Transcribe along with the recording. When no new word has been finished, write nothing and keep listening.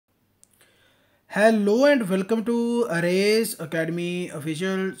Hello and welcome to ਅਰੇਸ academy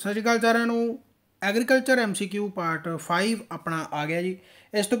official. ਸਤਿ ਸ਼੍ਰੀ ਅਕਾਲ ਸਾਰਿਆਂ ਨੂੰ। ਐਗਰੀਕਲਚਰ MCQ ਪਾਰਟ 5 ਆਪਣਾ ਆ ਗਿਆ ਜੀ।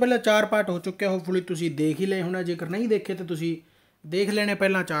 ਇਸ ਤੋਂ ਪਹਿਲਾਂ 4 ਪਾਰਟ ਹੋ ਚੁੱਕੇ, ਹੋਪਫੁਲੀ ਤੁਸੀਂ ਦੇਖ ਹੀ ਲਏ ਹੋਣਾ। ਜੇਕਰ ਨਹੀਂ ਦੇਖੇ ਤਾਂ ਤੁਸੀਂ ਦੇਖ ਲੈਣੇ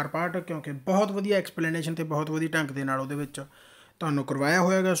ਪਹਿਲਾਂ 4 ਪਾਰਟ, ਕਿਉਂਕਿ ਬਹੁਤ ਵਧੀਆ ਐਕਸਪਲੇਨੇਸ਼ਨ ਅਤੇ ਬਹੁਤ ਵਧੀਆ ਢੰਗ ਦੇ ਨਾਲ ਉਹਦੇ ਵਿੱਚ ਤੁਹਾਨੂੰ ਕਰਵਾਇਆ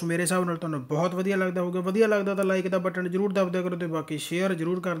ਹੋਇਆਗਾ। ਸੋ ਮੇਰੇ ਹਿਸਾਬ ਨਾਲ ਤੁਹਾਨੂੰ ਬਹੁਤ ਵਧੀਆ ਲੱਗਦਾ ਹੋਊਗਾ। ਵਧੀਆ ਲੱਗਦਾ ਤਾਂ ਲਾਈਕ ਦਾ ਬਟਨ ਜ਼ਰੂਰ ਦਬ ਦਿਆ ਕਰੋ ਅਤੇ ਬਾਕੀ ਸ਼ੇਅਰ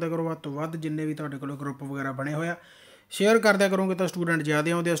ਜ਼ਰੂਰ ਕਰਦਿਆ ਕਰੋ ਵੱਧ ਤੋਂ ਵੱਧ। ਜਿੰਨੇ ਵੀ ਤੁਹਾਡੇ ਕੋਲ ਗਰੁੱਪ ਵਗੈਰਾ ਬਣੇ ਹੋਇਆ ਸ਼ੇਅਰ ਕਰਦਿਆ ਕਰੋਗੇ ਤਾਂ ਸਟੂਡੈਂਟ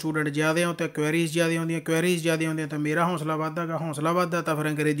ਜ਼ਿਆਦਾ ਆਉਂਦੇ ਆ, ਸਟੂਡੈਂਟ ਜ਼ਿਆਦਾ ਆਉਂ ਤਾਂ ਕੁਐਰੀਜ਼ ਜ਼ਿਆਦਾ ਆਉਂਦੀਆਂ, ਕੁਐਰੀਜ਼ ਜ਼ਿਆਦਾ ਆਉਂਦੀਆਂ ਤਾਂ ਮੇਰਾ ਹੌਸਲਾ ਵੱਧਦਾ ਗਾ, ਹੌਸਲਾ ਵੱਧਦਾ ਤਾਂ ਫਿਰ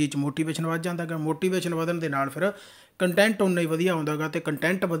ਅੰਗਰੇਜ਼ੀ 'ਚ ਮੋਟੀਵੇਸ਼ਨ ਵੱਧ ਜਾਂਦਾ ਗਾ, ਮੋਟੀਵੇਸ਼ਨ ਵਧਣ ਦੇ ਨਾਲ ਫਿਰ ਕੰਟੈਂਟ ਉਨਾ ਹੀ ਵਧੀਆ ਆਉਂਦਾ ਗਾ, ਅਤੇ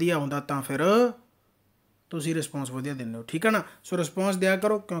ਕੰਟੈਂਟ ਵਧੀਆ ਆਉਂਦਾ ਤਾਂ ਫਿਰ ਤੁਸੀਂ ਰਿਸਪੌਂਸ ਵਧੀਆ ਦਿੰਦੇ ਹੋ। ਠੀਕ ਹੈ ਨਾ। ਸੋ ਰਿਸਪੌਂਸ ਦਿਆ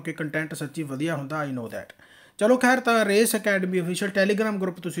ਕਰੋ ਕਿਉਂਕਿ ਕੰਟੈਂਟ ਸੱਚੀ ਵਧੀਆ ਹੁੰਦਾ, ਆਈ ਨੋ ਦੈਟ। ਚਲੋ ਖੈਰ, ਤਾਂ race academy official Telegram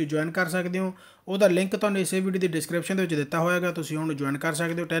group ਤੁਸੀਂ ਜੁਆਇਨ ਕਰ ਸਕਦੇ ਹੋ। ਉਹਦਾ ਲਿੰਕ ਤੁਹਾਨੂੰ ਇਸੇ ਵੀਡੀਓ ਦੀ ਡਿਸਕ੍ਰਿਪਸ਼ਨ ਦੇ ਵਿੱਚ ਦਿੱਤਾ ਹੋਏਗਾ, ਤੁਸੀਂ ਉਹਨੂੰ ਜੁਆਇਨ ਕਰ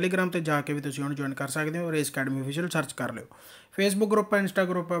ਸਕਦੇ ਹੋ। ਟੈਲੀਗ੍ਰਾਮ 'ਤੇ ਜਾ ਕੇ ਵੀ ਤੁਸੀਂ ਉਹਨੂੰ ਜੁਆਇਨ ਕਰ ਸਕਦੇ ਹੋ। ਰੇਸ ਅਕੈਡਮੀ ਅਫੀਸ਼ੀਅਲ ਸਰਚ ਕਰ ਲਿਓ। ਫੇਸਬੁੱਕ ਗਰੁੱਪ ਆ, ਇੰਸਟਾ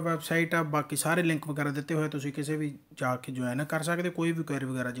ਗਰੁੱਪ ਆ, ਵੈਬਸਾਈਟ ਆ, ਬਾਕੀ ਸਾਰੇ ਲਿੰਕ ਵਗੈਰਾ ਦਿੱਤੇ ਹੋਏ, ਤੁਸੀਂ ਕਿਸੇ ਵੀ ਜਾ ਕੇ ਜੁਆਇਨ ਕਰ ਸਕਦੇ ਹੋ। ਕੋਈ ਵੀ ਕੁਐਰੀ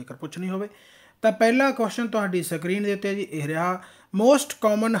ਵਗੈਰਾ ਜੇਕਰ ਪੁੱਛਣੀ ਹੋਵੇ ਤਾਂ ਪਹਿਲਾ ਕੁਐਸਚਨ ਤੁਹਾਡੀ ਸਕਰੀਨ ਦੇ ਉੱਤੇ ਜੀ ਇਹ ਰਿਹਾ, ਮੋਸਟ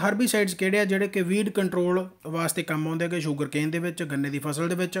ਕਾਮਨ ਹਰਬੀਸਾਈਡਸ ਕਿਹੜੇ ਆ ਜਿਹੜੇ ਕਿ ਵੀਡ ਕੰਟਰੋਲ ਵਾਸਤੇ ਕੰਮ ਆਉਂਦੇ ਹੈਗੇ ਸ਼ੂਗਰ ਕੇਨ ਦੇ ਵਿੱਚ, ਗੰਨੇ ਦੀ ਫਸਲ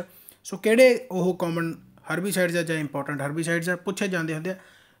ਦੇ ਵਿੱਚ। ਸੋ ਕਿਹੜੇ ਉਹ ਕਾਮਨ ਹਰਬੀਸਾਈਡਸ ਆ ਜਾਂ ਇੰਪੋਰਟੈਂਟ ਹਰਬੀਸਾਈਡਸ ਆ ਪੁੱਛੇ ਜਾਂਦੇ ਹੁੰਦੇ ਆ।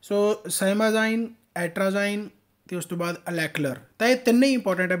 ਸੋ ਸਾਈਮਾਜ਼ਾਈਨ, ਐਟਰਾਜ਼ਾਈਨ ਅਤੇ ਉਸ ਤੋਂ ਬਾਅਦ ਅਲੈਕਲਰ, ਤਾਂ ਇਹ ਤਿੰਨੇ ਹੀ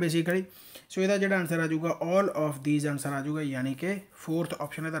ਇੰਪੋਰਟੈਂਟ ਹੈ ਬੇਸਿਕਲੀ। ਸੋ ਇਹਦਾ ਜਿਹੜਾ ਆਨਸਰ ਆ ਜਾਊਗਾ ਆਲ ਆਫ ਦੀਜ਼ ਆਨਸਰ ਆ ਜਾਊਗਾ, ਯਾਨੀ ਕਿ 4th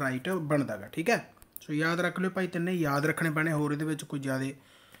ਆਪਸ਼ਨ ਇਹਦਾ ਰਾਈਟ ਬਣਦਾ ਗਾ। ਠੀਕ ਹੈ। ਸੋ ਯਾਦ ਰੱਖ ਲਿਓ ਭਾਈ, ਤਿੰਨੇ ਯਾਦ ਰੱਖਣੇ ਪੈਣੇ, ਹੋਰ ਇਹਦੇ ਵਿੱਚ ਕੋਈ ਜ਼ਿਆਦਾ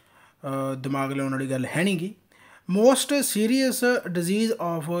ਦਿਮਾਗ ਲਾਉਣ ਵਾਲੀ ਗੱਲ ਹੈ ਨਹੀਂ ਗੀ। Most serious disease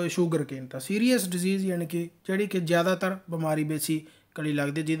of sugar ਕੇਨ, ਤਾਂ ਸੀਰੀਅਸ ਡਿਜ਼ੀਜ਼ ਯਾਨੀ ਕਿ ਜਿਹੜੀ ਕਿ ਜ਼ਿਆਦਾਤਰ ਬਿਮਾਰੀ ਬੇਸਿਕਲੀ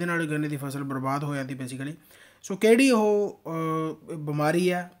ਲੱਗਦੀ ਜਿਹਦੇ ਨਾਲ ਗੰਨੇ ਦੀ ਫਸਲ ਬਰਬਾਦ ਹੋ ਜਾਂਦੀ ਬੇਸਿਕਲੀ। ਸੋ ਕਿਹੜੀ ਉਹ ਬਿਮਾਰੀ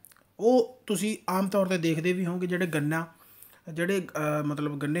ਆ, ਉਹ ਤੁਸੀਂ ਆਮ ਤੌਰ 'ਤੇ ਦੇਖਦੇ ਵੀ ਹੋਵੋਗੇ। ਜਿਹੜੇ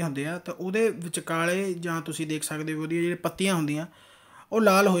ਮਤਲਬ ਗੰਨੇ ਹੁੰਦੇ ਆ ਤਾਂ ਉਹਦੇ ਵਿਚਕਾਲੇ ਜਾਂ ਤੁਸੀਂ ਦੇਖ ਸਕਦੇ ਹੋ ਉਹਦੀਆਂ ਜਿਹੜੀਆਂ ਪੱਤੀਆਂ ਹੁੰਦੀਆਂ ਉਹ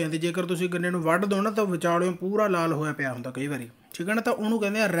ਲਾਲ ਹੋ ਜਾਂਦੀ। ਜੇਕਰ ਤੁਸੀਂ ਗੰਨੇ ਨੂੰ ਵੱਢ ਦਿਓ ਨਾ ਤਾਂ ਵਿਚਾਲਿਓਂ ਪੂਰਾ ਲਾਲ ਹੋਇਆ ਪਿਆ ਹੁੰਦਾ ਕਈ ਵਾਰੀ। ਠੀਕ ਹੈ ਨਾ। ਤਾਂ ਉਹਨੂੰ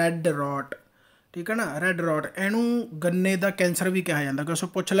ਕਹਿੰਦੇ ਆ ਰੈੱਡ ਰੌਟ। ਠੀਕ ਹੈ ਨਾ, ਰੈੱਡ ਰੌਟ। ਇਹਨੂੰ ਗੰਨੇ ਦਾ ਕੈਂਸਰ ਵੀ ਕਿਹਾ ਜਾਂਦਾ ਕਿ ਸੋ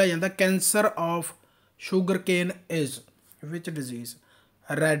ਪੁੱਛ ਲਿਆ ਜਾਂਦਾ cancer of sugar Kane is which disease,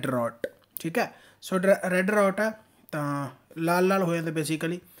 red rot. ਠੀਕ ਹੈ। ਸੋ ਰੈੱਡ ਰੌਟ ਹੈ ਤਾਂ ਲਾਲ ਲਾਲ ਹੋ ਜਾਂਦਾ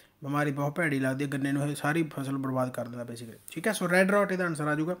ਬੇਸਿਕਲੀ, ਬਿਮਾਰੀ ਬਹੁਤ ਭੈੜੀ ਲੱਗਦੀ ਹੈ ਗੰਨੇ ਨੂੰ, ਇਹ ਸਾਰੀ ਫਸਲ ਬਰਬਾਦ ਕਰ ਦਿੰਦਾ ਬੇਸਿਕਲੀ। ਠੀਕ ਹੈ। ਸੋ ਰੈੱਡ ਰੌਟ ਇਹਦਾ ਆਨਸਰ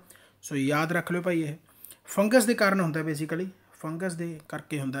ਆ ਜਾਊਗਾ। ਸੋ ਯਾਦ ਰੱਖ ਲਿਓ ਭਾਈ, ਇਹ ਫੰਗਸ ਦੇ ਕਾਰਨ ਹੁੰਦਾ ਬੇਸਿਕਲੀ, ਫੰਗਸ ਦੇ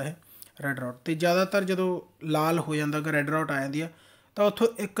ਕਰਕੇ ਹੁੰਦਾ ਇਹ ਰੈੱਡ ਰੌਟ। ਅਤੇ ਜ਼ਿਆਦਾਤਰ ਜਦੋਂ ਲਾਲ ਹੋ ਜਾਂਦਾ ਗਾ, ਰੈੱਡ ਰੌਟ ਆ ਜਾਂਦੀ ਆ, ਤਾਂ ਉੱਥੋਂ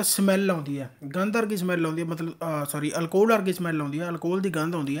ਇੱਕ ਸਮੈਲ ਆਉਂਦੀ ਹੈ, ਗੰਧ ਵਰਗੀ ਸਮੈਲ ਆਉਂਦੀ ਹੈ, ਮਤਲਬ ਸੌਰੀ ਅਲਕੋਹਲ ਵਰਗੀ ਸਮੈਲ ਆਉਂਦੀ ਹੈ, ਅਲਕੋਹਲ ਦੀ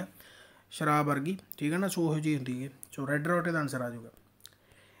ਗੰਧ ਆਉਂਦੀ ਹੈ, ਸ਼ਰਾਬ ਵਰਗੀ। ਠੀਕ ਹੈ ਨਾ। ਸੋ ਉਹੋ ਜਿਹੀ ਹੁੰਦੀ ਹੈ। ਸੋ ਰੈੱਡ ਰੌਟ ਇਹਦਾ ਆਨਸਰ ਆ ਜਾਊਗਾ।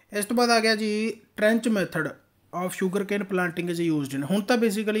 ਇਸ ਤੋਂ ਬਾਅਦ ਆ ਗਿਆ ਜੀ trench method of sugar Kane planting is used ਇਨ। ਹੁਣ ਤਾਂ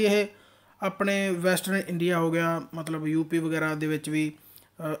ਬੇਸਿਕਲੀ ਇਹ ਆਪਣੇ ਵੈਸਟਰਨ ਇੰਡੀਆ ਹੋ ਗਿਆ, ਮਤਲਬ UP ਵਗੈਰਾ ਦੇ ਵਿੱਚ ਵੀ,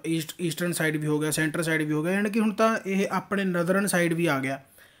 ਈਸਟਰਨ ਸਾਈਡ ਵੀ ਹੋ ਗਿਆ, ਸੈਂਟਰ ਸਾਈਡ ਵੀ ਹੋ ਗਿਆ, ਯਾਨੀ ਕਿ ਹੁਣ ਤਾਂ ਇਹ ਆਪਣੇ ਨਦਰਨ ਸਾਈਡ ਵੀ ਆ ਗਿਆ।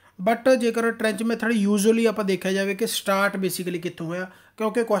 ਬਟ ਜੇਕਰ ਟ੍ਰੈਂਚ ਮੈਥਡ ਯੂਜ਼ਅਲੀ ਆਪਾਂ ਦੇਖਿਆ ਜਾਵੇ ਕਿ ਸਟਾਰਟ ਬੇਸਿਕਲੀ ਕਿੱਥੋਂ ਹੋਇਆ,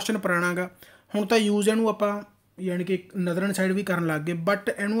 ਕਿਉਂਕਿ ਕੁਐਸਚਨ ਪੁਰਾਣਾ ਗਾ। ਹੁਣ ਤਾਂ ਯੂਜ਼ ਇਹਨੂੰ ਆਪਾਂ ਯਾਨੀ ਕਿ ਨਦਰਨ ਸਾਈਡ ਵੀ ਕਰਨ ਲੱਗ ਗਏ, ਬਟ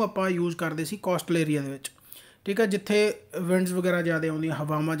ਇਹਨੂੰ ਆਪਾਂ ਯੂਜ਼ ਕਰਦੇ ਸੀ ਕੋਸਟਲ ਏਰੀਆ ਦੇ ਵਿੱਚ। ਠੀਕ ਹੈ। ਜਿੱਥੇ ਵਿੰਡਸ ਵਗੈਰਾ ਜ਼ਿਆਦਾ ਆਉਂਦੀਆਂ,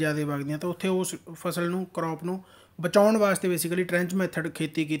 ਹਵਾਵਾਂ ਜ਼ਿਆਦਾ ਵਗਦੀਆਂ, ਤਾਂ ਉੱਥੇ ਉਸ ਫਸਲ ਨੂੰ, ਕਰੋਪ ਨੂੰ ਬਚਾਉਣ ਵਾਸਤੇ ਬੇਸਿਕਲੀ ਟ੍ਰੈਂਚ ਮੈਥਡ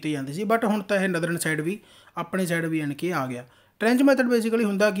ਖੇਤੀ ਕੀਤੀ ਜਾਂਦੀ ਸੀ। ਬਟ ਹੁਣ ਤਾਂ ਇਹ ਨਦਰਨ ਸਾਈਡ ਵੀ, ਆਪਣੀ ਸਾਈਡ ਵੀ ਯਾਨੀ ਕਿ ਆ ਗਿਆ। ਟ੍ਰੈਂਚ ਮੈਥਡ ਬੇਸਿਕਲੀ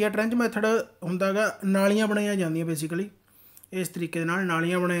ਹੁੰਦਾ ਕੀ ਆ, ਟ੍ਰੈਂਚ ਮੈਥਡ ਹੁੰਦਾ ਗਾ ਨਾਲੀਆਂ ਬਣਾਈਆਂ ਜਾਂਦੀਆਂ ਬੇਸਿਕਲੀ, ਇਸ ਤਰੀਕੇ ਦੇ ਨਾਲ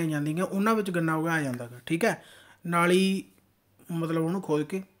ਨਾਲੀਆਂ ਬਣਾਈਆਂ ਜਾਂਦੀਆਂ, ਉਹਨਾਂ ਵਿੱਚ ਗੰਨਾ ਉਗਾਇਆ ਜਾਂਦਾ ਗਾ। ਠੀਕ ਹੈ। ਨਾਲੀ ਮਤਲਬ ਉਹਨੂੰ ਖੋਦ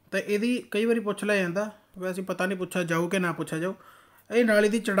ਕੇ, ਤਾਂ ਇਹਦੀ ਕਈ ਵਾਰੀ ਪੁੱਛ ਲਿਆ ਜਾਂਦਾ, ਵੈਸੇ ਪਤਾ ਨਹੀਂ ਪੁੱਛਿਆ ਜਾਊ ਕਿ ਨਾ ਪੁੱਛਿਆ ਜਾਊ। ਇਹ ਨਾਲੀ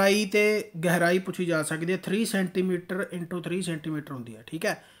ਦੀ ਚੜਾਈ ਅਤੇ ਗਹਿਰਾਈ ਪੁੱਛੀ ਜਾ ਸਕਦੀ ਹੈ। 3 ਸੈਂਟੀਮੀਟਰ ਇੰਟੂ 3 ਸੈਂਟੀਮੀਟਰ ਹੁੰਦੀ ਹੈ। ਠੀਕ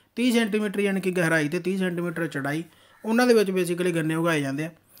ਹੈ। 30 ਸੈਂਟੀਮੀਟਰ ਯਾਨੀ ਕਿ ਗਹਿਰਾਈ ਅਤੇ 30 ਸੈਂਟੀਮੀਟਰ ਚੜਾਈ, ਉਹਨਾਂ ਦੇ ਵਿੱਚ ਬੇਸਿਕਲੀ ਗੰਨੇ ਉਗਾਏ ਜਾਂਦੇ ਆ।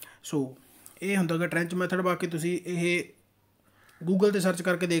 ਸੋ ਇਹ ਹੁੰਦਾ ਗਾ ਟ੍ਰੈਂਚ ਮੈਥਡ। ਬਾਕੀ ਤੁਸੀਂ ਇਹ ਗੂਗਲ 'ਤੇ ਸਰਚ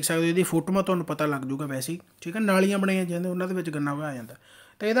ਕਰਕੇ ਦੇਖ ਸਕਦੇ ਹੋ, ਇਹਦੀ ਫੋਟੋਆਂ ਤੁਹਾਨੂੰ ਪਤਾ ਲੱਗ ਜੂਗਾ ਵੈਸੇ ਹੀ। ਠੀਕ ਹੈ। ਨਾਲੀਆਂ ਬਣਾਈਆਂ ਜਾਂਦੀਆਂ, ਉਹਨਾਂ ਦੇ ਵਿੱਚ ਗੰਨਾ ਉਗਾਇਆ ਜਾਂਦਾ।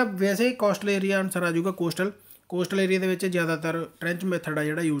 ਤਾਂ ਇਹਦਾ ਵੈਸੇ ਹੀ ਕੋਸਟਲ ਏਰੀਆ ਆਨਸਰ ਆ ਜਾਊਗਾ, ਕੋਸਟਲ ਏਰੀਆ ਦੇ ਵਿੱਚ ਜ਼ਿਆਦਾਤਰ ਟ੍ਰੈਂਚ ਮੈਥਡ ਆ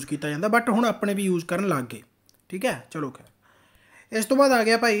ਜਿਹੜਾ ਯੂਜ਼ ਕੀਤਾ ਜਾਂਦਾ, ਬਟ ਹੁਣ ਆਪਣੇ ਵੀ ਯੂਜ਼ ਕਰਨ ਲੱਗ ਗਏ। ਠੀਕ ਹੈ। ਚਲੋ ਖੈਰ, ਇਸ ਤੋਂ ਬਾਅਦ ਆ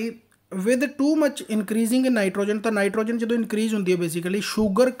ਗਿਆ ਭਾਈ with too much increasing in nitrogen. ਤਾਂ ਨਾਈਟ੍ਰੋਜਨ ਜਦੋਂ ਇਨਕਰੀਜ਼ ਹੁੰਦੀ ਹੈ ਬੇਸਿਕਲੀ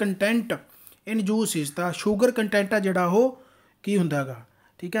ਸ਼ੂਗਰ ਕੰਟੈਂਟ ਇਨ ਜੂਸਿਸ, ਤਾਂ ਸ਼ੂਗਰ ਕੰਟੈਂਟ ਆ ਜਿਹੜਾ ਉਹ ਕੀ ਹੁੰਦਾ ਹੈਗਾ।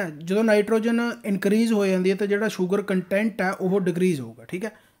 ਠੀਕ ਹੈ। ਜਦੋਂ ਨਾਈਟ੍ਰੋਜਨ ਇਨਕਰੀਜ਼ ਹੋ ਜਾਂਦੀ ਹੈ ਤਾਂ ਜਿਹੜਾ ਸ਼ੂਗਰ ਕੰਟੈਂਟ ਹੈ ਉਹ ਡਿਕਰੀਜ਼ ਹੋਊਗਾ। ਠੀਕ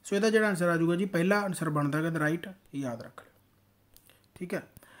ਹੈ। ਸੋ ਇਹਦਾ ਜਿਹੜਾ ਆਨਸਰ ਆ ਜਾਊਗਾ ਜੀ ਪਹਿਲਾ ਆਨਸਰ ਬਣਦਾ ਹੈਗਾ ਰਾਈਟ, ਯਾਦ ਰੱਖ ਲਿਓ। ਠੀਕ ਹੈ।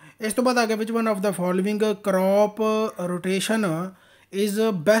 ਇਸ ਤੋਂ ਬਾਅਦ ਆ ਗਿਆ ਵਿਚ one of the following crop rotation is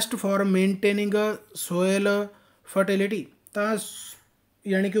best for maintaining soil fertility. ਤਾਂ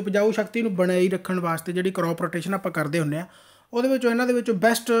ਯਾਨੀ ਕਿ ਉਪਜਾਊ ਸ਼ਕਤੀ ਨੂੰ ਬਣਾਈ ਰੱਖਣ ਵਾਸਤੇ ਜਿਹੜੀ ਕਰੋਪ ਰੋਟੇਸ਼ਨ ਆਪਾਂ ਕਰਦੇ ਹੁੰਦੇ ਹਾਂ, ਉਹਦੇ ਵਿੱਚੋਂ ਇਹਨਾਂ ਦੇ ਵਿੱਚੋਂ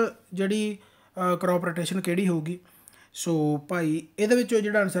ਬੈਸਟ ਜਿਹੜੀ ਕਰੋਪ ਰੋਟੇਸ਼ਨ ਕਿਹੜੀ ਹੋਊਗੀ। ਸੋ ਭਾਈ ਇਹਦੇ ਵਿੱਚੋਂ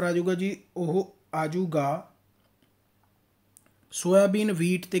ਜਿਹੜਾ ਆਨਸਰ ਆ ਜਾਊਗਾ ਜੀ ਉਹ ਆ ਜਾਊਗਾ ਸੋਇਆਬੀਨ,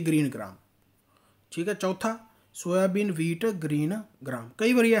 ਵੀਟ ਅਤੇ ਗ੍ਰੀਨ ਗ੍ਰਾਮ। ਠੀਕ ਹੈ। ਚੌਥਾ सोयाबीन वीट ग्रीन ग्राम।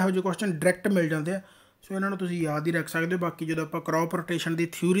 कई बार ਇਹੋ ਜਿਹੇ ਕੁਐਸਚਨ ਡਾਇਰੈਕਟ ਮਿਲ ਜਾਂਦੇ ਆ, ਸੋ ਇਹਨਾਂ ਨੂੰ ਤੁਸੀਂ ਯਾਦ ਹੀ ਰੱਖ ਸਕਦੇ ਹੋ। ਬਾਕੀ ਜਦੋਂ ਆਪਾਂ ਕ੍ਰੌਪ ਰੋਟੇਸ਼ਨ ਦੀ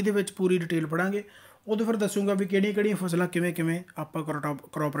ਥਿਊਰੀ ਦੇ ਵਿੱਚ ਪੂਰੀ ਡਿਟੇਲ ਪੜਾਂਗੇ ਉਦੋਂ ਫਿਰ ਦੱਸੂਗਾ ਵੀ ਕਿਹੜੀਆਂ ਫਸਲਾਂ ਕਿਵੇਂ ਆਪਾਂ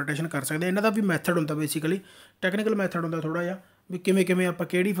ਕ੍ਰੌਪ ਰੋਟੇਸ਼ਨ ਕਰ ਸਕਦੇ। ਇਹਨਾਂ ਦਾ ਵੀ ਮੈਥਡ ਹੁੰਦਾ, ਬੇਸਿਕਲੀ ਟੈਕਨੀਕਲ ਮੈਥਡ ਹੁੰਦਾ ਥੋੜ੍ਹਾ ਜਿਹਾ, ਵੀ ਕਿਵੇਂ ਆਪਾਂ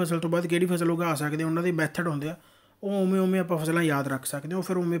ਕਿਹੜੀ ਫਸਲ ਤੋਂ ਬਾਅਦ ਕਿਹੜੀ ਫਸਲ ਉਗਾ ਸਕਦੇ, ਉਹਨਾਂ ਦੇ ਮੈਥਡ ਹੁੰਦੇ ਆ। ਉਹ ਉਵੇਂ ਆਪਾਂ ਫਸਲਾਂ ਯਾਦ ਰੱਖ ਸਕਦੇ ਹੋ,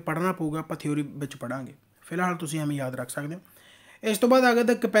 ਫਿਰ ਉਵੇਂ ਪੜ੍ਹਨਾ ਪਊਗਾ, ਆਪਾਂ ਥਿਊਰੀ ਵਿੱਚ ਪੜ੍ਹਾਂਗੇ। ਫਿਲਹਾਲ ਤੁਸੀਂ ਐਵੇਂ ਯਾਦ ਰੱਖ ਸਕਦੇ ਹੋ। ਇਸ ਤੋਂ ਬਾਅਦ ਆ ਗਿਆ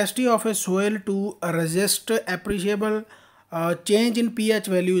ਦ capacity of A soil to resist ਐਪਰੀਸ਼ੀਏਬਲ change in pH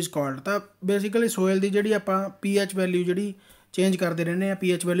value is called. ਤਾਂ ਬੇਸਿਕਲੀ ਸੋਇਲ ਦੀ ਜਿਹੜੀ ਆਪਾਂ ਪੀਐਚ ਵੈਲਿਊ ਜਿਹੜੀ ਚੇਂਜ ਕਰਦੇ ਰਹਿੰਦੇ ਆ,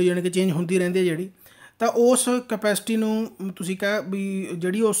 ਪੀਐਚ ਵੈਲਿਊ ਯਾਨੀ ਕਿ ਚੇਂਜ ਹੁੰਦੀ ਰਹਿੰਦੀ ਹੈ ਜਿਹੜੀ, ਤਾਂ ਉਸ ਕਪੈਸਿਟੀ ਨੂੰ ਤੁਸੀਂ ਕਹਿ ਵੀ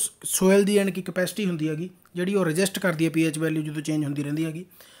ਜਿਹੜੀ ਉਸ ਸੋਇਲ ਦੀ ਯਾਨੀ ਕਿ ਕਪੈਸਿਟੀ ਹੁੰਦੀ ਹੈਗੀ ਜਿਹੜੀ ਉਹ ਰਜਿਸਟ ਕਰਦੀ ਹੈ ਪੀਐਚ ਵੈਲਿਊ ਜਦੋਂ ਚੇਂਜ ਹੁੰਦੀ ਰਹਿੰਦੀ ਹੈਗੀ,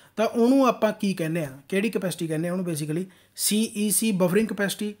 ਤਾਂ ਉਹਨੂੰ ਆਪਾਂ ਕੀ ਕਹਿੰਦੇ ਆ, ਕਿਹੜੀ ਕਪੈਸਿਟੀ ਕਹਿੰਦੇ ਆ ਉਹਨੂੰ? Basically CEC buffering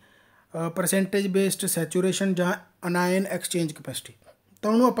capacity, percentage based saturation ਜਾਂ ਅਨਾਇਨ ਐਕਸਚੇਂਜ ਕਪੈਸਿਟੀ।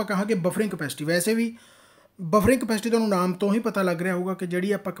 ਤਾਂ ਉਹਨੂੰ ਆਪਾਂ ਕਹਾਂਗੇ ਬਫਰਿੰਗ ਕਪੈਸਿਟੀ। ਵੈਸੇ ਵੀ ਬਫਰਿੰਗ ਕਪੈਸਿਟੀ ਤੁਹਾਨੂੰ ਨਾਮ ਤੋਂ ਹੀ ਪਤਾ ਲੱਗ ਰਿਹਾ ਹੋਊਗਾ ਕਿ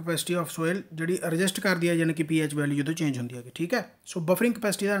ਜਿਹੜੀ ਆਪਾਂ ਕਪੈਸਿਟੀ ਆਫ ਸੋਇਲ ਜਿਹੜੀ ਰਜਿਸਟ ਕਰਦੀ ਹੈ ਯਾਨੀ ਕਿ ਪੀਐਚ ਵੈਲਿਊ ਜਦੋਂ ਚੇਂਜ ਹੁੰਦੀ ਹੈਗੀ, ਠੀਕ ਹੈ। ਸੋ ਬਫਰਿੰਗ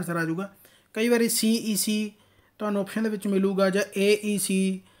ਕਪੈਸਿਟੀ ਦਾ ਆਨਸਰ ਆ ਜਾਊਗਾ। ਕਈ ਵਾਰੀ CEC ਤੁਹਾਨੂੰ ਆਪਸ਼ਨ ਦੇ ਵਿੱਚ ਮਿਲੂਗਾ ਜਾਂ AEC,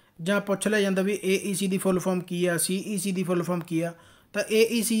 ਜਾਂ ਪੁੱਛ ਲਿਆ ਜਾਂਦਾ ਵੀ AEC ਦੀ ਫੁੱਲ ਫਾਰਮ ਕੀ ਆ, CEC ਦੀ ਫੁੱਲ ਫਾਰਮ ਕੀ ਆ। ਤਾਂ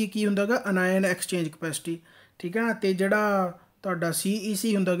AEC ਕੀ ਹੁੰਦਾ ਗਾ? ਅਨਾਇਨ ਐਕਸਚੇਂਜ ਕਪੈਸਿਟੀ, ਠੀਕ ਹੈ ਨਾ। ਅਤੇ ਜਿਹੜਾ ਤੁਹਾਡਾ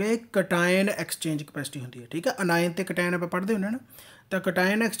CEC ਹੁੰਦਾ ਗਾ ਇਹ ਕਟਾਇਨ ਐਕਸਚੇਂਜ ਕਪੈਸਿਟੀ ਹੁੰਦੀ ਹੈ, ਠੀਕ ਹੈ। ਅਨਾਇਨ ਅਤੇ ਕਟਾਇਨ ਆਪਾਂ ਪੜ੍ਹਦੇ ਹੁੰਦੇ ਨਾ, ਤਾਂ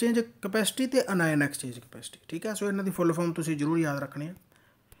ਕਟਾਇਨ ਐਕਸਚੇਂਜ ਕਪੈਸਿਟੀ ਅਤੇ ਅਨਾਇਨ ਐਕਸਚੇਂਜ ਕਪੈਸਿਟੀ, ਠੀਕ ਹੈ। ਸੋ ਇਹਨਾਂ ਦੀ ਫੁੱਲ ਫਾਰਮ ਤੁਸੀਂ ਜ਼ਰੂਰ ਯਾਦ ਰੱਖਣੀ ਹੈ।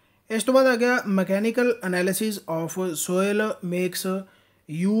 ਇਸ ਤੋਂ ਬਾਅਦ ਆ ਗਿਆ mechanical analysis of soil makes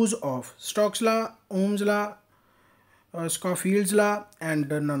use of Stokes law, Ohm's law, Schofield's law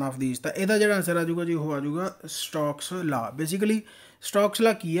and none of these। ਤਾਂ ਇਹਦਾ ਜਿਹੜਾ ਆਨਸਰ ਆ ਜਾਊਗਾ ਜੀ ਉਹ ਆ ਜਾਊਗਾ Stokes law। Basically Stokes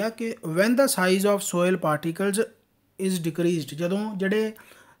law ਕੀ ਆ ਕਿ when the size of soil particles is decreased, ਜਦੋਂ ਜਿਹੜੇ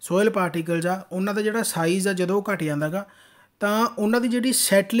ਸੋਇਲ ਪਾਰਟੀਕਲਸ ਆ ਉਹਨਾਂ ਦਾ ਜਿਹੜਾ ਸਾਈਜ਼ ਆ ਜਦੋਂ ਉਹ ਘਟ ਜਾਂਦਾ ਗਾ, ਤਾਂ ਉਹਨਾਂ ਦੀ ਜਿਹੜੀ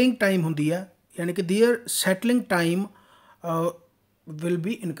ਸੈਟਲਿੰਗ ਟਾਈਮ ਹੁੰਦੀ ਆ ਯਾਨੀ ਕਿ ਦੇਅਰ ਸੈਟਲਿੰਗ ਟਾਈਮ ਵਿਲ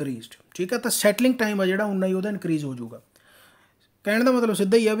ਬੀ ਇਨਕਰੀਜ਼ਡ, ਠੀਕ ਆ। ਤਾਂ ਸੈਟਲਿੰਗ ਟਾਈਮ ਆ ਜਿਹੜਾ ਉਨਾ ਹੀ ਉਹਦਾ ਇਨਕਰੀਜ਼ ਹੋ ਜਾਊਗਾ। ਕਹਿਣ ਦਾ ਮਤਲਬ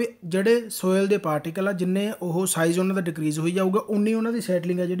ਸਿੱਧਾ ਹੀ ਆ ਵੀ ਜਿਹੜੇ ਸੋਇਲ ਦੇ ਪਾਰਟੀਕਲ ਆ ਜਿੰਨੇ ਉਹ ਸਾਈਜ਼ ਉਹਨਾਂ ਦਾ ਡਿਕਰੀਜ਼ ਹੋਈ ਜਾਊਗਾ ਉਨੀ ਉਹਨਾਂ ਦੀ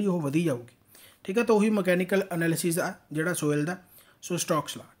ਸੈਟਲਿੰਗ ਆ ਜਿਹੜੀ ਉਹ ਵਧੀ ਜਾਊਗੀ, ਠੀਕ ਹੈ। ਤਾਂ ਉਹੀ ਮਕੈਨੀਕਲ ਐਨਾਲਿਸਿਸ ਆ ਜਿਹੜਾ ਸੋਇਲ ਦਾ। ਸੋ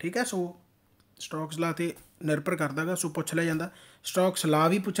ਸਟੋਕਸ ਲਾ, ਠੀਕ ਹੈ। ਸੋ ਸਟੋਕਸ ਲਾ 'ਤੇ ਨਿਰਭਰ ਕਰਦਾ ਗਾ। ਸੋ ਪੁੱਛ ਲਿਆ ਜਾਂਦਾ, ਸਟੋਕਸ ਲਾ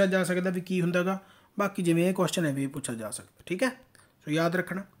ਵੀ ਪੁੱਛਿਆ ਜਾ ਸਕਦਾ ਵੀ ਕੀ ਹੁੰਦਾ ਗਾ। ਬਾਕੀ ਜਿਵੇਂ ਇਹ ਕੁਐਸਚਨ ਹੈ ਵੀ ਪੁੱਛਿਆ ਜਾ ਸਕਦਾ, ਠੀਕ ਹੈ। ਸੋ ਯਾਦ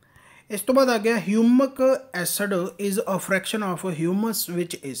ਰੱਖਣਾ। ਇਸ ਤੋਂ ਬਾਅਦ ਆ ਗਿਆ ਹਿਊਮਿਕ acid is a fraction of humus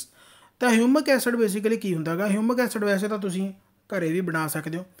which is. ਤਾਂ ਹਿਊਮਿਕ ਐਸਿਡ ਬੇਸਿਕਲੀ ਕੀ ਹੁੰਦਾ ਗਾ? ਹਿਊਮਿਕ ਐਸਿਡ ਵੈਸੇ ਤਾਂ ਤੁਸੀਂ ਘਰੇ ਵੀ ਬਣਾ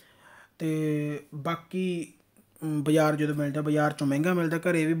ਸਕਦੇ ਹੋ, ਅਤੇ ਬਾਕੀ ਬਾਜ਼ਾਰ ਜਦੋਂ ਮਿਲਦਾ, ਬਾਜ਼ਾਰ 'ਚੋਂ ਮਹਿੰਗਾ ਮਿਲਦਾ,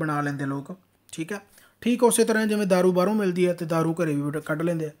 ਘਰੇ ਵੀ ਬਣਾ ਲੈਂਦੇ ਲੋਕ, ਠੀਕ ਆ। ਠੀਕ ਉਸੇ ਤਰ੍ਹਾਂ ਜਿਵੇਂ ਦਾਰੂ ਬਾਹਰੋਂ ਮਿਲਦੀ ਹੈ ਅਤੇ ਦਾਰੂ ਘਰੇ ਵੀ ਕੱਢ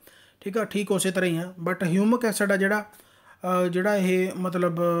ਲੈਂਦੇ ਆ, ਠੀਕ ਆ। ਠੀਕ ਉਸੇ ਤਰ੍ਹਾਂ ਹੀ ਆ। ਬਟ ਹਿਊਮਿਕ ਐਸਿਡ ਆ ਜਿਹੜਾ ਇਹ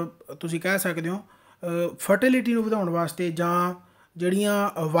ਮਤਲਬ ਤੁਸੀਂ ਕਹਿ ਸਕਦੇ ਹੋ ਫਰਟੀਲਿਟੀ ਨੂੰ ਵਧਾਉਣ ਵਾਸਤੇ, ਜਾਂ ਜਿਹੜੀਆਂ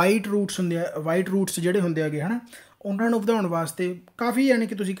ਵਾਈਟ ਰੂਟਸ ਜਿਹੜੇ ਹੁੰਦੇ ਹੈਗੇ ਹੈ ਨਾ, ਉਹਨਾਂ ਨੂੰ ਵਧਾਉਣ ਵਾਸਤੇ ਕਾਫੀ ਯਾਨੀ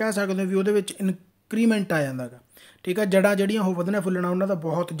ਕਿ ਤੁਸੀਂ ਕਹਿ ਸਕਦੇ ਹੋ ਵੀ ਉਹਦੇ ਵਿੱਚ ਇਨਕਰੀਮੈਂਟ ਆ ਜਾਂਦਾ ਗਾ, ਠੀਕ ਆ। ਜੜ੍ਹਾਂ ਜਿਹੜੀਆਂ ਉਹ ਵਧਣਾ ਫੁੱਲਣਾ ਉਹਨਾਂ ਦਾ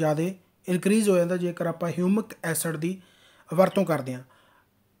ਬਹੁਤ ਜ਼ਿਆਦਾ ਇਨਕਰੀਜ਼ ਹੋ ਜਾਂਦਾ ਜੇਕਰ ਆਪਾਂ ਹਿਊਮਿਕ ਐਸਿਡ ਦੀ ਵਰਤੋਂ ਕਰਦੇ ਹਾਂ।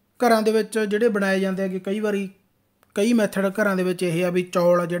 ਘਰਾਂ ਦੇ ਵਿੱਚ ਜਿਹੜੇ ਬਣਾਏ ਜਾਂਦੇ ਹੈਗੇ ਕਈ ਮੈਥਡ ਘਰਾਂ ਦੇ ਵਿੱਚ ਇਹ ਆ ਵੀ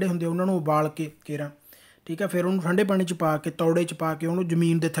ਚੌਲ ਜਿਹੜੇ ਹੁੰਦੇ ਉਹਨਾਂ ਨੂੰ ਉਬਾਲ ਕੇ ਕੇਰਾਂ, ਠੀਕ ਆ, ਫਿਰ ਉਹਨੂੰ ਠੰਡੇ ਪਾਣੀ 'ਚ ਪਾ ਕੇ ਤੌੜੇ 'ਚ ਪਾ ਕੇ ਉਹਨੂੰ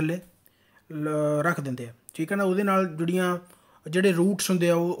ਜ਼ਮੀਨ ਦੇ ਥੱਲੇ ਰੱਖ ਦਿੰਦੇ ਆ, ਠੀਕ ਹੈ ਨਾ। ਉਹਦੇ ਨਾਲ ਜਿਹੜੇ ਰੂਟਸ ਹੁੰਦੇ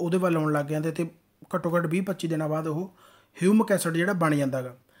ਆ ਉਹ ਉਹਦੇ ਵੱਲ ਆਉਣ ਲੱਗ ਜਾਂਦੇ ਅਤੇ ਘੱਟੋ ਘੱਟ 20-25 ਦਿਨਾਂ ਬਾਅਦ ਉਹ ਹਿਊਮਿਕ ਐਸਿਡ ਜਿਹੜਾ ਬਣ ਜਾਂਦਾ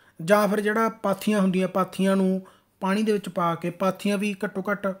ਗਾ। ਜਾਂ ਫਿਰ ਜਿਹੜਾ ਪਾਥੀਆਂ ਹੁੰਦੀਆਂ, ਪਾਥੀਆਂ ਨੂੰ ਪਾਣੀ ਦੇ ਵਿੱਚ ਪਾ ਕੇ, ਪਾਥੀਆਂ ਵੀ ਘੱਟੋ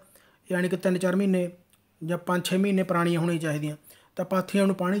ਘੱਟ ਯਾਨੀ ਕਿ 3-4 ਮਹੀਨੇ ਜਾਂ 5-6 ਮਹੀਨੇ ਪੁਰਾਣੀਆਂ ਹੋਣੀਆਂ ਚਾਹੀਦੀਆਂ, ਤਾਂ ਪਾਥੀਆਂ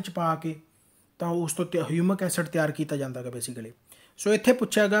ਨੂੰ ਪਾਣੀ 'ਚ ਪਾ ਕੇ ਤਾਂ ਉਸ ਤੋਂ ਹਿਊਮਿਕ ਐਸਿਡ ਤਿਆਰ ਕੀਤਾ ਜਾਂਦਾ ਗਾ ਬੇਸਿਕਲੀ। ਸੋ ਇੱਥੇ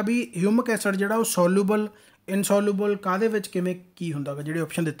ਪੁੱਛਿਆ ਗਾ ਵੀ ਹਿਊਮਿਕ ਐਸਿਡ ਜਿਹੜਾ ਉਹ ਸੋਲੂਬਲ, ਇਨਸੋਲੂਬਲ ਕਾਹਦੇ ਵਿੱਚ ਕਿਵੇਂ ਕੀ ਹੁੰਦਾ ਗਾ, ਜਿਹੜੇ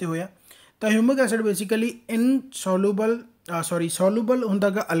ਆਪਸ਼ਨ ਦਿੱਤੇ ਹੋਏ ਆ। ਤਾਂ ਹਿਊਮਿਕ ਐਸਿਡ ਬੇਸਿਕਲੀ ਸੋਲੂਬਲ ਹੁੰਦਾ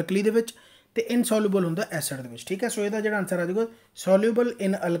ਗਾ ਅਲਕਲੀ ਦੇ ਵਿੱਚ ਅਤੇ ਇਨਸੋਲੂਬਲ ਹੁੰਦਾ ਐਸਿਡ ਦੇ ਵਿੱਚ, ਠੀਕ ਹੈ। ਸੋ ਇਹਦਾ ਜਿਹੜਾ ਆਨਸਰ ਆ ਜਾਊਗਾ soluble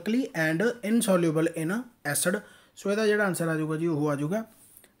in alkali and ਇਨਸੋਲੂਬਲ in acid. ਸੋ ਇਹਦਾ ਜਿਹੜਾ ਆਨਸਰ ਆ ਜਾਊਗਾ ਜੀ ਉਹ ਆ ਜਾਊਗਾ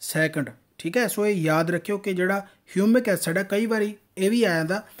ਸੈਕੰਡ, ਠੀਕ ਹੈ। ਸੋ ਇਹ ਯਾਦ ਰੱਖਿਓ ਕਿ ਜਿਹੜਾ ਹਿਊਮਿਕ ਐਸਿਡ ਹੈ ਕਈ ਵਾਰੀ ਇਹ ਵੀ ਆ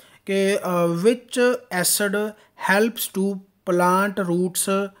ਜਾਂਦਾ ਕਿ ਵਿਚ acid helps to plant roots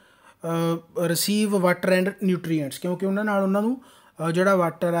receive water and nutrients, ਕਿਉਂਕਿ ਉਹਨਾਂ ਨਾਲ ਉਹਨਾਂ ਨੂੰ ਜਿਹੜਾ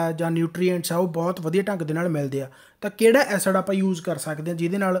ਵਾਟਰ ਆ ਜਾਂ ਨਿਊਟਰੀਐਂਟਸ ਆ ਉਹ ਬਹੁਤ ਵਧੀਆ ਢੰਗ ਦੇ ਨਾਲ ਮਿਲਦੇ ਆ। ਤਾਂ ਕਿਹੜਾ ਐਸਿਡ ਆਪਾਂ ਯੂਜ਼ ਕਰ ਸਕਦੇ ਹਾਂ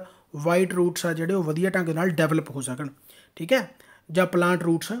ਜਿਹਦੇ ਨਾਲ ਵਾਈਟ ਰੂਟਸ ਆ ਜਿਹੜੇ ਉਹ ਵਧੀਆ ਢੰਗ ਨਾਲ ਡਿਵੈਲਪ ਹੋ ਸਕਣ, ਠੀਕ ਹੈ, ਜਾਂ ਪਲਾਂਟ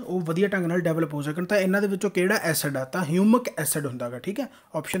ਰੂਟਸ ਉਹ ਵਧੀਆ ਢੰਗ ਨਾਲ ਡਿਵੈਲਪ ਹੋ ਸਕਣ। ਤਾਂ ਇਹਨਾਂ ਦੇ ਵਿੱਚੋਂ ਕਿਹੜਾ ਐਸਿਡ ਆ? ਤਾਂ ਹਿਊਮਿਕ ਐਸਿਡ ਹੁੰਦਾ ਗਾ, ਠੀਕ ਹੈ।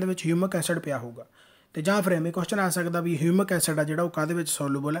 ਆਪਸ਼ਨ ਦੇ ਵਿੱਚ ਹਿਊਮਿਕ ਐਸਿਡ ਪਿਆ ਹੋਊਗਾ। ਅਤੇ ਜਾਂ ਫਿਰ ਐਵੇਂ ਕੁਐਸਚਨ ਆ ਸਕਦਾ ਵੀ ਹਿਊਮਿਕ ਐਸਿਡ ਆ ਜਿਹੜਾ ਉਹ ਕਾਹਦੇ ਵਿੱਚ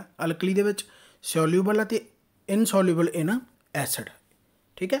ਸੋਲੂਬਲ ਹੈ? ਅਲਕਲੀ ਦੇ ਵਿੱਚ ਸੋਲੂਬਲ ਹੈ ਅਤੇ ਇਨਸੋਲੂਬਲ ਇਨ ਐਸਿਡ,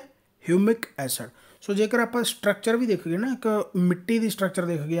 ਠੀਕ ਹੈ, ਹਿਊਮਿਕ ਐਸਿਡ। ਸੋ ਜੇਕਰ ਆਪਾਂ ਸਟਰਕਚਰ ਵੀ ਦੇਖੀਏ ਨਾ, ਇੱਕ ਮਿੱਟੀ ਦੀ ਸਟਰਕਚਰ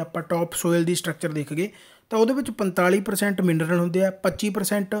ਦੇਖ ਗਏ ਆਪਾਂ, ਟੌਪ ਸੋਇਲ ਦੀ ਸਟਰਕਚਰ ਦੇਖ ਗਏ, ਤਾਂ ਉਹਦੇ ਵਿੱਚ 45% ਮਿਨਰਲ ਹੁੰਦੇ ਆ,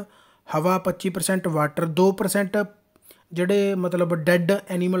 25% हवा 25% वाटर 2% ਜਿਹੜੇ मतलब ਡੈਡ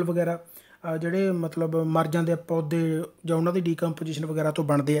ਐਨੀਮਲ ਵਗੈਰਾ ਜਿਹੜੇ मतलब ਮਰ ਜਾਂਦੇ ਆ ਪੌਦੇ ਜਾਂ ਉਹਨਾਂ ਦੀ ਡੀਕੰਪੋਜੀਸ਼ਨ ਵਗੈਰਾ ਤੋਂ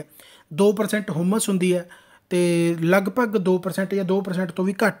ਬਣਦੇ ਆ 2% ਹਿਊਮਸ ਹੁੰਦੀ ਹੈ ਅਤੇ ਲਗਭਗ 2% ਜਾਂ 2% ਤੋਂ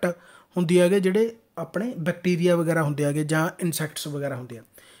ਵੀ ਘੱਟ ਹੁੰਦੀ ਹੈਗੇ ਜਿਹੜੇ ਆਪਣੇ ਬੈਕਟੀਰੀਆ ਵਗੈਰਾ ਹੁੰਦੇ ਹੈਗੇ ਜਾਂ ਇਨਸੈਕਟਸ ਵਗੈਰਾ ਹੁੰਦੇ ਆ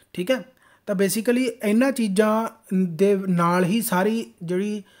ਠੀਕ ਹੈ। ਤਾਂ ਬੇਸਿਕਲੀ ਇਹਨਾਂ ਚੀਜ਼ਾਂ ਦੇ ਨਾਲ ਹੀ ਸਾਰੀ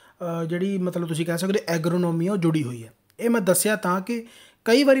ਜਿਹੜੀ मतलब ਤੁਸੀਂ ਕਹਿ ਸਕਦੇ ਐਗਰੋਨੋਮੀ ਆ ਉਹ ਜੁੜੀ ਹੋਈ ਹੈ। ਇਹ ਮੈਂ ਦੱਸਿਆ ਤਾਂ ਕਿ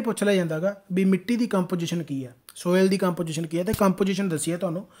ਕਈ ਵਾਰੀ ਪੁੱਛ ਲਿਆ ਜਾਂਦਾ ਗਾ ਵੀ ਮਿੱਟੀ ਦੀ ਕੰਪੋਜੀਸ਼ਨ ਕੀ ਹੈ ਸੋਇਲ ਦੀ ਕੰਪੋਜੀਸ਼ਨ ਕੀ ਹੈ ਅਤੇ ਕੰਪੋਜੀਸ਼ਨ ਦੱਸੀ ਹੈ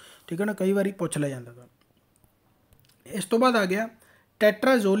ਤੁਹਾਨੂੰ ਠੀਕ ਹੈ ਨਾ ਕਈ ਵਾਰੀ ਪੁੱਛ ਲਿਆ ਜਾਂਦਾ ਗਾ। ਇਸ ਤੋਂ ਬਾਅਦ ਆ ਗਿਆ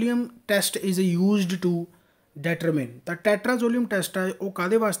ਟੈਟਰਾਜ਼ੋਲੀਅਮ ਟੈਸਟ ਇਜ਼ ਯੂਜ਼ਡ ਟੂ ਡੈਟਰਮਿਨ। ਤਾਂ ਟੈਟਰਾਜ਼ੋਲੀਅਮ ਟੈਸਟ ਹੈ ਉਹ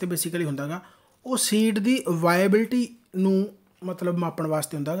ਕਾਹਦੇ ਵਾਸਤੇ ਬੇਸਿਕਲੀ ਹੁੰਦਾ ਗਾ ਉਹ ਸੀਡ ਦੀ ਵਾਇਬਿਲਿਟੀ ਨੂੰ मतलब ਮਾਪਣ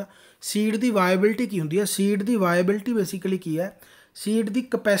ਵਾਸਤੇ ਹੁੰਦਾ ਗਾ। ਸੀਡ ਦੀ ਵਾਇਬਿਲਿਟੀ ਕੀ ਹੁੰਦੀ ਹੈ ਸੀਡ ਦੀ ਵਾਇਬਿਲਿਟੀ ਬੇਸਿਕਲੀ ਕੀ ਹੈ ਸੀਡ ਦੀ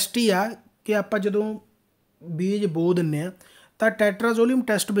ਕਪੈਸਿਟੀ ਆ ਕਿ ਆਪਾਂ ਜਦੋਂ ਬੀਜ ਬੋ ਦਿੰਦੇ ਹਾਂ ਤਾਂ ਟੈਟਰਾਜ਼ੋਲੀਅਮ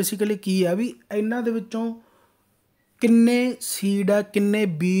ਟੈਸਟ ਬੇਸਿਕਲੀ ਕੀ ਆ ਵੀ ਇਹਨਾਂ ਦੇ ਵਿੱਚੋਂ ਕਿੰਨੇ ਸੀਡ ਆ ਕਿੰਨੇ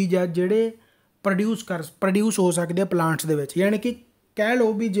ਬੀਜ ਆ ਜਿਹੜੇ ਪ੍ਰੋਡਿਊਸ ਹੋ ਸਕਦੇ ਆ ਪਲਾਂਟਸ ਦੇ ਵਿੱਚ। ਯਾਨੀ ਕਿ ਕਹਿ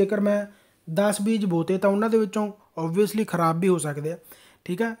ਲਓ ਵੀ ਜੇਕਰ ਮੈਂ 10 ਬੀਜ ਬੋਤੇ ਤਾਂ ਉਹਨਾਂ ਦੇ ਵਿੱਚੋਂ ਓਬਵੀਅਸਲੀ ਖਰਾਬ ਵੀ ਹੋ ਸਕਦੇ ਆ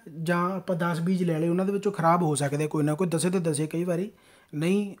ਠੀਕ ਆ ਜਾਂ ਆਪਾਂ 10 ਬੀਜ ਲੈ ਲਏ ਉਹਨਾਂ ਦੇ ਵਿੱਚੋਂ ਖਰਾਬ ਹੋ ਸਕਦੇ ਕੋਈ ਨਾ ਕੋਈ ਦਸੇ ਕਈ ਵਾਰੀ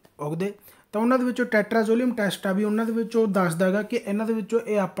ਨਹੀਂ ਉਗਦੇ ਤਾਂ ਉਹਨਾਂ ਦੇ ਵਿੱਚੋਂ ਟੈਟਰਾਜ਼ੋਲੀਅਮ ਟੈਸਟ ਆ ਵੀ ਉਹਨਾਂ ਦੇ ਵਿੱਚੋਂ ਦੱਸਦਾ ਗਾ ਕਿ ਇਹਨਾਂ ਦੇ ਵਿੱਚੋਂ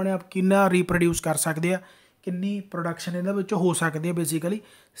ਇਹ ਆਪਣੇ ਆਪ ਕਿੰਨਾ ਰੀਪਰੋਡਿਊਸ ਕਰ ਸਕਦੇ ਆ ਕਿੰਨੀ ਪ੍ਰੋਡਕਸ਼ਨ ਇਹਨਾਂ ਵਿੱਚੋਂ ਹੋ ਸਕਦੀ ਹੈ। ਬੇਸਿਕਲੀ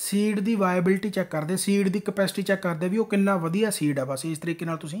ਸੀਡ ਦੀ ਵਾਇਬਿਲਿਟੀ ਚੈੱਕ ਕਰਦੇ ਸੀਡ ਦੀ ਕਪੈਸਿਟੀ ਚੈੱਕ ਕਰਦੇ ਵੀ ਉਹ ਕਿੰਨਾ ਵਧੀਆ ਸੀਡ ਆ ਬਸ ਇਸ ਤਰੀਕੇ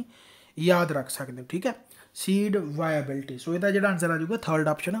ਨਾਲ ਤੁਸੀਂ ਯਾਦ ਰੱਖ ਸਕਦੇ ਹੋ ਠੀਕ ਹੈ ਸੀਡ ਵਾਇਬਿਲਿਟੀ। ਸੋ ਇਹਦਾ ਜਿਹੜਾ ਆਨਸਰ ਆ ਜਾਊਗਾ ਥਰਡ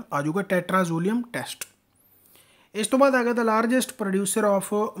ਆਪਸ਼ਨ ਆ ਜਾਊਗਾ ਟੈਟਰਾਜ਼ੋਲੀਅਮ ਟੈਸਟ। ਇਸ ਤੋਂ ਬਾਅਦ ਆ ਗਿਆ ਦ largest producer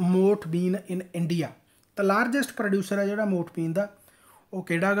of ਮੋਠ bean in India. ਤਾਂ ਲਾਰਜੈਸਟ ਪ੍ਰੋਡਿਊਸਰ ਹੈ ਜਿਹੜਾ ਮੋਠ ਬੀਨ ਦਾ ਉਹ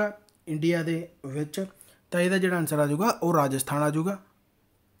ਕਿਹੜਾ ਗਾ ਇੰਡੀਆ ਦੇ ਵਿੱਚ ਤਾਂ ਇਹਦਾ ਜਿਹੜਾ ਆਨਸਰ ਆ ਜਾਊਗਾ ਉਹ ਰਾਜਸਥਾਨ ਆ ਜਾਊਗਾ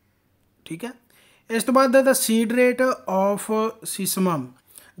ਠੀਕ ਹੈ। ਇਸ ਤੋਂ ਬਾਅਦ ਦਾ ਸੀਡ ਰੇਟ ਆਫ ਸੀਸਮਮ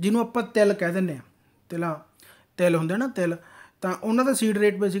ਜਿਹਨੂੰ ਆਪਾਂ ਤਿਲ ਕਹਿ ਦਿੰਦੇ ਹਾਂ ਤਿਲ ਹੁੰਦੇ ਨਾ ਤਿਲ ਤਾਂ ਉਹਨਾਂ ਦਾ ਸੀਡ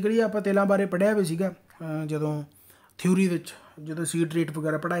ਰੇਟ ਬੇਸਿਕਲੀ ਆਪਾਂ ਤਿਲਾਂ ਬਾਰੇ ਪੜ੍ਹਿਆ ਵੀ ਸੀਗਾ ਜਦੋਂ ਥਿਊਰੀ ਵਿੱਚ ਜਦੋਂ ਸੀਡ ਰੇਟ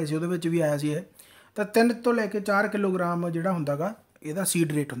ਵਗੈਰਾ ਪੜ੍ਹਾਏ ਸੀ ਉਹਦੇ ਵਿੱਚ ਵੀ ਆਇਆ ਸੀ ਇਹ ਤਾਂ 3 ਤੋਂ ਲੈ ਕੇ 4 ਕਿਲੋਗ੍ਰਾਮ ਜਿਹੜਾ ਹੁੰਦਾ ਗਾ ਇਹਦਾ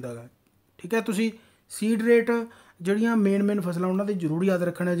ਸੀਡ ਰੇਟ ਹੁੰਦਾ ਗਾ ਠੀਕ ਹੈ। ਤੁਸੀਂ ਸੀਡ ਰੇਟ ਜਿਹੜੀਆਂ ਮੇਨ ਫਸਲਾਂ ਉਹਨਾਂ ਦੇ ਜ਼ਰੂਰ ਯਾਦ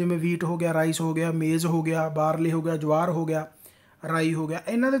ਰੱਖਣਾ ਜਿਵੇਂ ਵੀਟ ਹੋ ਗਿਆ ਰਾਈਸ ਹੋ ਗਿਆ ਮੇਜ਼ ਹੋ ਗਿਆ ਬਾਰਲੇ ਹੋ ਗਿਆ ਜਵਾਰ ਹੋ ਗਿਆ ਰਾਈ ਹੋ ਗਿਆ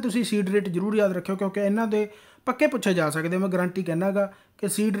ਇਹਨਾਂ ਦੇ ਤੁਸੀਂ ਸੀਡ ਰੇਟ ਜ਼ਰੂਰ ਯਾਦ ਰੱਖਿਓ ਕਿਉਂਕਿ ਇਹਨਾਂ ਦੇ ਪੱਕੇ ਪੁੱਛੇ ਜਾ ਸਕਦੇ ਮੈਂ ਗਰੰਟੀ ਕਹਿੰਦਾ ਗਾ ਕਿ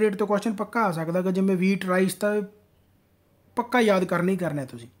ਸੀਡ ਰੇਟ ਤੋਂ ਕੁਐਸਚਨ ਪੱਕਾ ਆ ਸਕਦਾ ਗਾ ਜਿਵੇਂ ਵੀਟ ਰਾਈਸ ਤਾਂ ਪੱਕਾ ਯਾਦ ਕਰਨਾ ਹੀ ਕਰਨਾ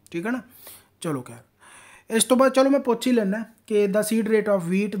ਤੁਸੀਂ ਠੀਕ ਹੈ ਨਾ। ਚਲੋ ਖੈਰ ਇਸ ਤੋਂ ਬਾਅਦ ਚਲੋ ਮੈਂ ਪੁੱਛ ਹੀ ਲੈਣਾ ਕਿ ਦਾ seed rate of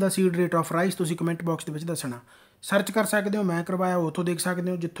wheat the seed rate of rice ਤੁਸੀਂ ਕਮੈਂਟ ਬਾਕਸ ਦੇ ਵਿੱਚ ਦੱਸਣਾ ਸਰਚ ਕਰ ਸਕਦੇ ਹੋ ਮੈਂ ਕਰਵਾਇਆ ਉੱਥੋਂ ਦੇਖ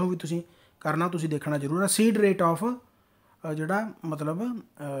ਸਕਦੇ ਹੋ ਜਿੱਥੋਂ ਵੀ ਤੁਸੀਂ ਕਰਨਾ ਤੁਸੀਂ ਦੇਖਣਾ ਜ਼ਰੂਰ ਆ ਸੀਡ ਰੇਟ ਆਫ ਜਿਹੜਾ मतलब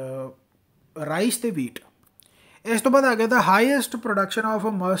ਰਾਈਸ ਅਤੇ ਵੀਟ। ਇਸ ਤੋਂ ਬਾਅਦ ਆ ਗਿਆ ਦਾ highest production of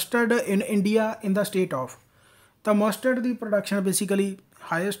mustard in India in the state of. ਤਾਂ ਮਸਟਰਡ ਦੀ ਪ੍ਰੋਡਕਸ਼ਨ ਬੇਸਿਕਲੀ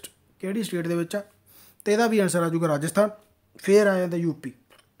ਹਾਈਐਸਟ ਕਿਹੜੀ ਸਟੇਟ ਦੇ ਵਿੱਚ ਆ ਅਤੇ ਇਹਦਾ ਵੀ ਆਨਸਰ ਆ ਜਾਊਗਾ ਰਾਜਸਥਾਨ। ਫਿਰ ਆ ਜਾਂਦਾ ਯੂਪੀ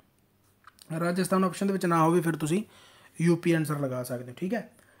ਰਾਜਸਥਾਨ ਆਪਸ਼ਨ ਦੇ ਵਿੱਚ ਨਾ ਹੋਵੇ ਫਿਰ ਤੁਸੀਂ ਯੂਪੀ ਆਨਸਰ ਲਗਾ ਸਕਦੇ ਹੋ ਠੀਕ ਹੈ।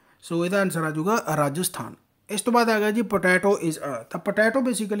 ਸੋ ਇਹਦਾ ਆਨਸਰ ਆ ਜਾਊਗਾ ਰਾਜਸਥਾਨ। ਇਸ ਤੋਂ ਬਾਅਦ ਆ ਗਿਆ ਜੀ ਪੋਟੈਟੋ ਇਜ਼ ਤਾਂ ਪੋਟੈਟੋ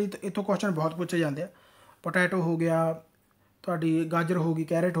ਬੇਸਿਕਲੀ ਇੱਥੋਂ ਕੁਐਸਚਨ ਬਹੁਤ ਪੁੱਛੇ ਜਾਂਦੇ ਆ ਪੋਟੈਟੋ ਹੋ ਗਿਆ ਤੁਹਾਡੀ ਗਾਜਰ ਹੋ ਗਈ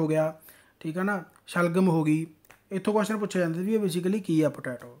ਕੈਰਟ ਹੋ ਗਿਆ ਠੀਕ ਹੈ ਨਾ ਸ਼ਲਗਮ ਹੋ ਗਈ ਇੱਥੋਂ ਕੁਐਸਚਨ ਪੁੱਛੇ ਜਾਂਦੇ ਵੀ ਇਹ ਬੇਸਿਕਲੀ ਕੀ ਆ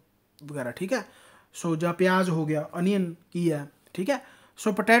ਪੋਟੈਟੋ ਵਗੈਰਾ ਠੀਕ ਹੈ। ਸੋ ਜਾਂ ਪਿਆਜ਼ ਹੋ ਗਿਆ ਅਨੀਅਨ ਕੀ ਹੈ ਠੀਕ ਹੈ।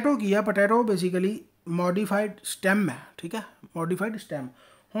 ਸੋ ਪੋਟੈਟੋ ਕੀ ਆ ਪੋਟੈਟੋ ਬੇਸਿਕਲੀ ਮੋਡੀਫਾਈਡ ਸਟੈਮ ਹੈ ਠੀਕ ਹੈ ਮੋਡੀਫਾਈਡ ਸਟੈਮ।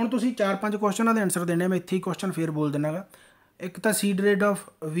 ਹੁਣ ਤੁਸੀਂ 4-5 ਕੁਐਸਚਨਾਂ ਦੇ ਆਨਸਰ ਦੇਣੇ ਮੈਂ ਇੱਥੇ ਹੀ ਕੁਐਸਚਨ ਫੇਰ ਬੋਲ ਦਿੰਦਾ ਗਾ। ਇੱਕ ਤਾਂ ਸੀਡ ਰੇਟ ਆਫ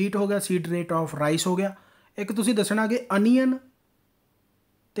ਵੀਟ ਹੋ ਗਿਆ ਸੀਡ ਰੇਟ ਆਫ ਰਾਈਸ ਹੋ ਗਿਆ ਇੱਕ ਤੁਸੀਂ ਦੱਸਣਾ ਕਿ ਅਨੀਅਨ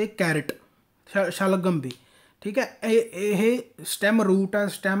ਅਤੇ ਕੈਰਟ ਸ਼ਲਗਮ ਵੀ ਠੀਕ ਹੈ। ਇਹ ਸਟੈਮ ਰੂਟ ਆ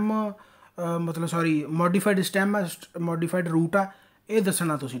ਸਟੈਮ मतलब सॉरी ਮੋਡੀਫਾਈਡ ਸਟੈਮ ਆ ਮੋਡੀਫਾਈਡ ਰੂਟ ਆ ਇਹ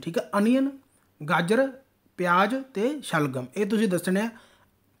ਦੱਸਣਾ ਤੁਸੀਂ ਠੀਕ ਹੈ। ਅਨੀਅਨ ਗਾਜਰ ਪਿਆਜ਼ ਅਤੇ ਸ਼ਲਗਮ ਇਹ ਤੁਸੀਂ ਦੱਸਣਾ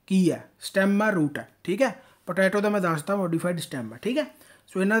ਕੀ ਹੈ ਸਟੈਮ ਆ ਰੂਟ ਹੈ ਠੀਕ ਹੈ। ਪੋਟੈਟੋ ਦਾ ਮੈਂ ਦੱਸਦਾ ਮੋਡੀਫਾਈਡ ਸਟੈਮ ਆ ਠੀਕ ਹੈ।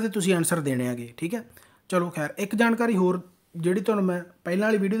 ਸੋ ਇਹਨਾਂ ਦੇ ਤੁਸੀਂ ਆਨਸਰ ਦੇਣੇ ਹੈਗੇ ਠੀਕ ਹੈ। ਚਲੋ ਖੈਰ ਇੱਕ ਜਾਣਕਾਰੀ ਹੋਰ ਜਿਹੜੀ ਤੁਹਾਨੂੰ ਮੈਂ ਪਹਿਲਾਂ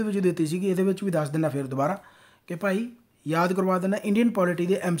ਵਾਲੀ ਵੀਡੀਓ ਦੇ ਵਿੱਚ ਦਿੱਤੀ ਸੀਗੀ ਇਹਦੇ ਵਿੱਚ ਵੀ ਦੱਸ ਦਿੰਦਾ ਫਿਰ ਦੁਬਾਰਾ ਕਿ ਭਾਈ ਯਾਦ ਕਰਵਾ ਦੇਣਾ ਇੰਡੀਅਨ ਪੋਲਿਟੀ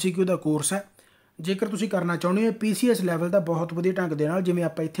ਦੇ MCQ ਦਾ ਕੋਰਸ ਹੈ। ਜੇਕਰ ਤੁਸੀਂ ਕਰਨਾ ਚਾਹੁੰਦੇ ਹੋ PCS ਲੈਵਲ ਦਾ ਬਹੁਤ ਵਧੀਆ ਢੰਗ ਦੇ ਨਾਲ ਜਿਵੇਂ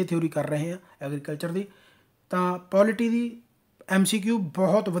ਆਪਾਂ ਇੱਥੇ ਥਿਊਰੀ ਕਰ ਰਹੇ ਹਾਂ ਐਗਰੀਕਲਚਰ ਦੀ ਤਾਂ ਪੋਲਿਟੀ ਦੀ MCQ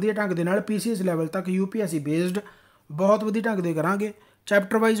ਬਹੁਤ ਵਧੀਆ ਢੰਗ ਦੇ ਨਾਲ PCS ਲੈਵਲ ਤੱਕ UPSC ਬੇਸਡ ਬਹੁਤ ਵਧੀਆ ਢੰਗ ਦੇ ਕਰਾਂਗੇ।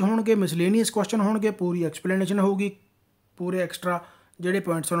 ਚੈਪਟਰ ਵਾਈਜ਼ ਹੋਣਗੇ ਮਿਸਲੇਨੀਅਸ ਕੁਐਸਚਨ ਹੋਣਗੇ ਪੂਰੀ ਐਕਸਪਲੇਨੇਸ਼ਨ ਹੋਊਗੀ ਪੂਰੇ ਐਕਸਟਰਾ ਜਿਹੜੇ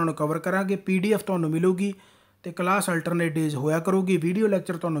ਪੁਆਇੰਟਸ ਉਹਨਾਂ ਨੂੰ ਕਵਰ ਕਰਾਂਗੇ PDF ਤੁਹਾਨੂੰ ਮਿਲੂਗੀ ਅਤੇ ਕਲਾਸ ਅਲਟਰਨੇਟ ਡੇਜ਼ ਹੋਇਆ ਕਰੂਗੀ ਵੀਡੀਓ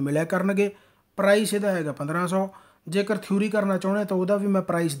ਲੈਕਚਰ ਤੁਹਾਨੂੰ ਮਿਲਿਆ ਕਰਨਗੇ। ਪ੍ਰਾਈਸ ਇਹਦਾ ਹੈਗਾ 1500। ਜੇਕਰ ਥਿਊਰੀ ਕਰਨਾ ਚਾਹੁੰਦੇ ਤਾਂ ਉਹਦਾ ਵੀ ਮੈਂ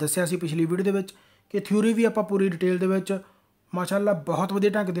ਪ੍ਰਾਈਸ ਦੱਸਿਆ ਸੀ ਪਿਛਲੀ ਵੀਡੀਓ ਦੇ ਵਿੱਚ ਕਿ ਥਿਊਰੀ ਵੀ ਆਪਾਂ ਪੂਰੀ ਡਿਟੇਲ ਦੇ ਵਿੱਚ ਮਾਸ਼ਾਅੱਲਾ ਬਹੁਤ ਵਧੀਆ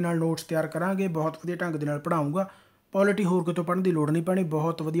ਢੰਗ ਦੇ ਨਾਲ ਨੋਟਸ ਤਿਆਰ ਕਰਾਂਗੇ ਬਹੁਤ ਵਧੀਆ ਢੰਗ ਦੇ ਨਾਲ ਪੜ੍ਹਾਊਂਗਾ। ਪੋਲਿਟੀ ਹੋਰ ਕਿਤੋਂ ਪੜ੍ਹਨ ਦੀ ਲੋੜ ਨਹੀਂ ਪੈਣੀ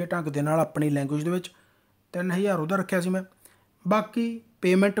ਬਹੁਤ ਵਧੀਆ ਢੰਗ ਦੇ ਨਾਲ ਆਪਣੀ ਲੈਂਗੁਏਜ ਦੇ ਵਿੱਚ 3000 ਉਹਦਾ ਰੱਖਿਆ ਸੀ ਮੈਂ। ਬਾਕੀ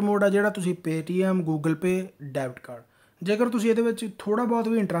पेमेंट मोड आ जिहड़ा तुसीं पेटीएम गूगल पे डैबिट कार्ड। जेकर तुसीं इहदे विच थोड़ा बहुत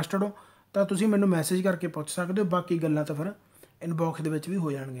भी इंटरस्टड हो तो तुसीं मैनूं मैसेज करके पुछ सकदे हो, बाकी गल्लां तो फिर इनबॉक्स दे विच भी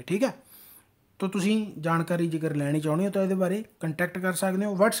हो जाणगीਆਂ, ठीक है। तो तुसीं जानकारी जेकर लैनी चाहुंदे हो तो इहदे बारे कंटैक्ट कर सकदे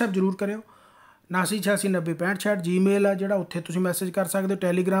हो। WhatsApp जरूर करियो 8986906566 जीमेल आ जिहड़ा उत्थे तुसीं मैसेज कर सकदे हो।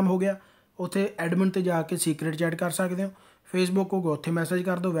 टैलीग्राम हो गया, उत्थे एडमिन ते जाके सीक्रेट चैट कर सकदे हो। फेसबुक हो गया, उत्थे मैसेज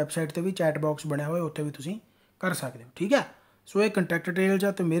कर दो। वैबसाइट ते भी चैट बॉक्स बनया होया, उत्थे भी तुसीं कर सकदे हो, ठीक है। सो ये कंटैक्ट डिटेल्स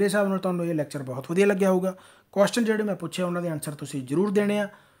आ। तो मेरे हिसाब नाल तुहानूं ये लैक्चर बहुत वधिया लग्गिया होगा। क्वेश्चन जिहड़े मैं पुछे उन्हां दे आंसर तुसीं जरूर देने आ।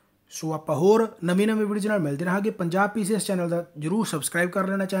 सो आपां होर नवीं वीडियोज़ नाल मिलदे रहांगे। पंजाब PCS चैनल दा जरूर सबसक्राइब कर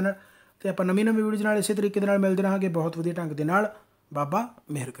लेना चैनल, ते आपां नवीं वीडियोज़ नाल इसे तरीके दे नाल मिलदे रहांगे बहुत वधिया ढंग दे नाल। बाबा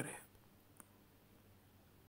मेहर करे।